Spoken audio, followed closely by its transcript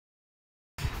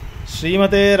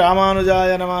Srimate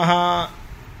Ramanujaya Namaha.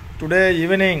 Today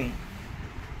evening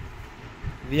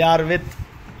we are with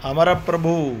Amara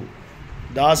Prabhu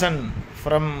Dasan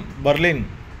from Berlin,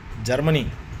 Germany,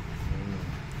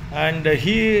 and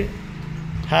he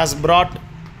has brought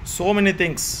so many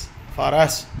things for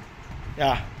us.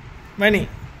 Many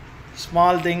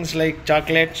small things like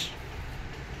chocolates,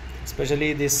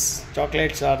 especially these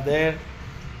chocolates are there,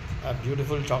 are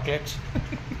beautiful chocolates.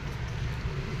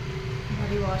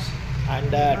 Body wash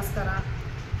And mascara.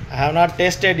 I have not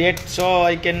tasted yet, so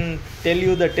I can tell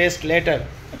you the taste later.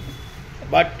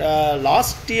 But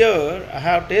last year I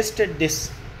have tasted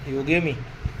this. You gave me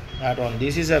that one.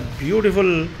 This is a beautiful,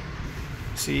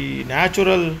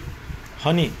 natural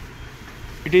honey.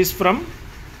 It is from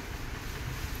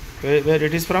where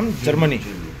it is from? Germany.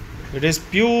 It is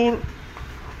pure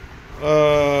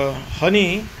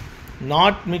honey,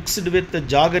 not mixed with the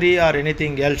jaggery or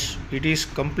anything else. It is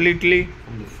completely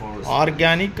From the forest.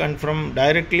 organic and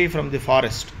directly from the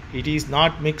forest. It is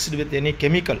not mixed with any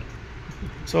chemical.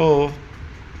 So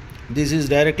this is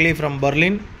directly from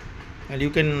Berlin, and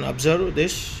you can observe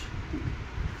this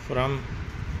from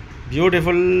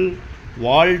beautiful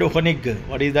Waldhonig.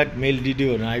 What is that? Male did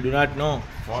you? I do not know.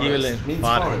 Forest. Means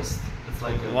forest. It's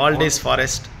like a Wald is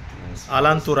forest. Yes,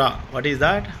 Alantura. What is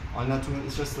that? Alantura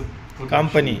is just a production,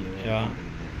 Company. Yeah.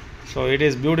 So it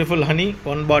is beautiful honey,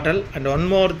 one bottle. And one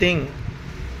more thing,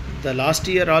 the last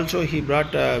year also he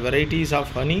brought varieties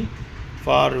of honey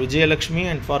for Vijayalakshmi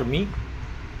and for me,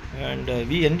 and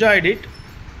we enjoyed it.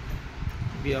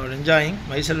 We are enjoying,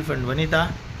 myself and Vanita,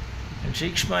 and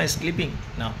Shikshma is sleeping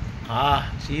now.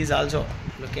 She is also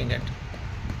looking at,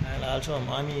 and also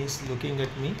mommy is looking at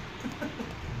me.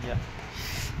 Yeah.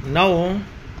 Now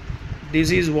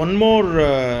this is one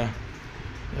more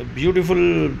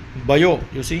beautiful bio,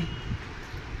 you see,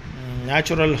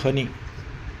 natural honey.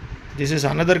 This is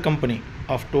another company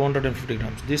of 250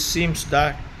 grams. This seems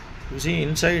that, you see,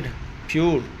 inside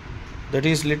pure, that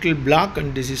is little black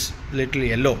and this is little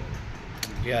yellow.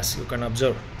 Yes, you can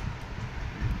observe.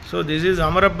 So this is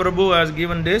Amara Prabhu has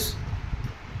given this,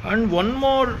 and one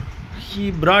more,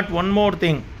 he brought one more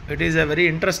thing. It is a very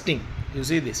interesting, you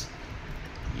see this.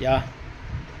 Yeah,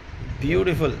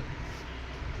 beautiful.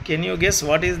 Can you guess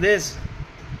what is this?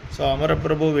 So Amara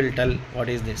Prabhu will tell what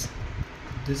is this.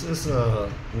 This is an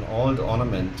old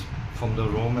ornament from the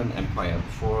Roman Empire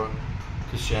before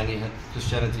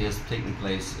Christianity has taken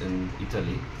place in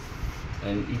Italy.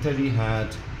 And Italy had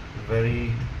a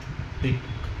very big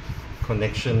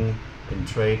connection in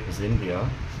trade with India.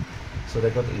 So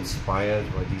they got inspired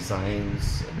by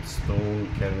designs and stone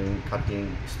carrying,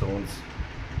 cutting stones,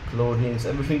 clothing,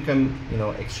 everything can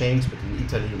exchange between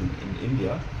Italy and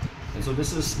India. And so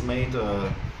this is made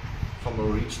from a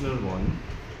original one,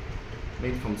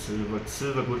 made from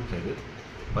silver good plated,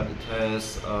 but it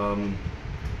has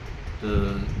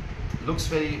looks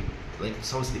very like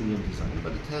South Indian design,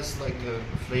 but it has like a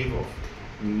flavor of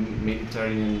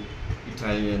Mediterranean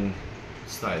Italian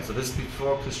style. So this is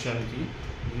before Christianity,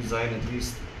 design at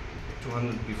least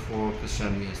 200 before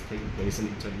Christianity has taken place in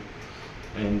Italy.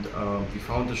 And we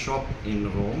found a shop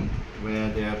in Rome where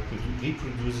they are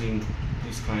reproducing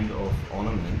these kind of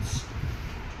ornaments.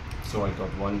 So I got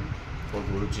one for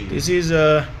Guruji. This is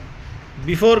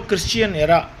before Christian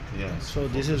era. Yes. So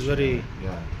this is very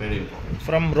very important.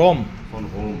 from Rome. From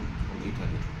Rome, from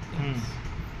Italy. Yes.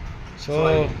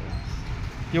 So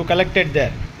you collected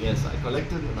there. Yes, I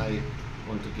collected, and I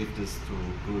want to give this to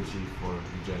Guruji for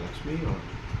Vijayalakshmi or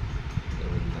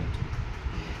whatever you like to.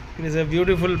 It is a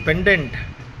beautiful pendant.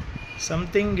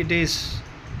 Something it is.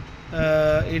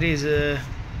 They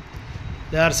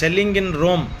are selling in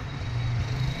Rome.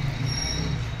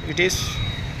 It is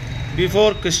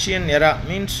before Christian era.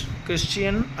 Means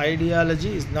Christian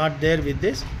ideology is not there with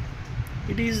this.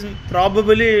 It is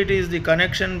probably the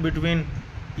connection between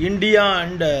India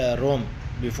and Rome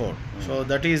before. So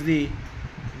that is the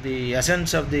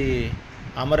essence of the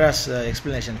Amara's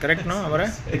explanation. Correct, no,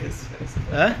 Amara? Yes.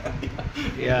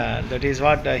 Yeah, that is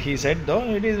what he said. Though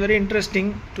it is very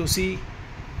interesting to see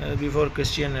before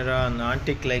Christian era and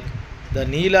antique, like the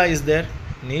Neela is there.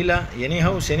 Neela,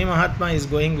 anyhow, Shani Mahatma is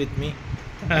going with me,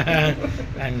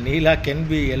 and Neela can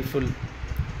be helpful.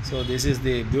 So this is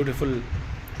the beautiful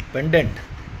pendant.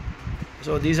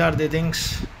 So these are the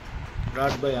things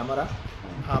brought by Amara.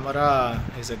 Amara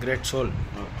is a great soul.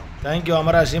 Thank you,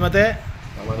 Amara. Srimate.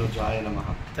 Ramanujaya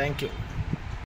Namaha. Thank you.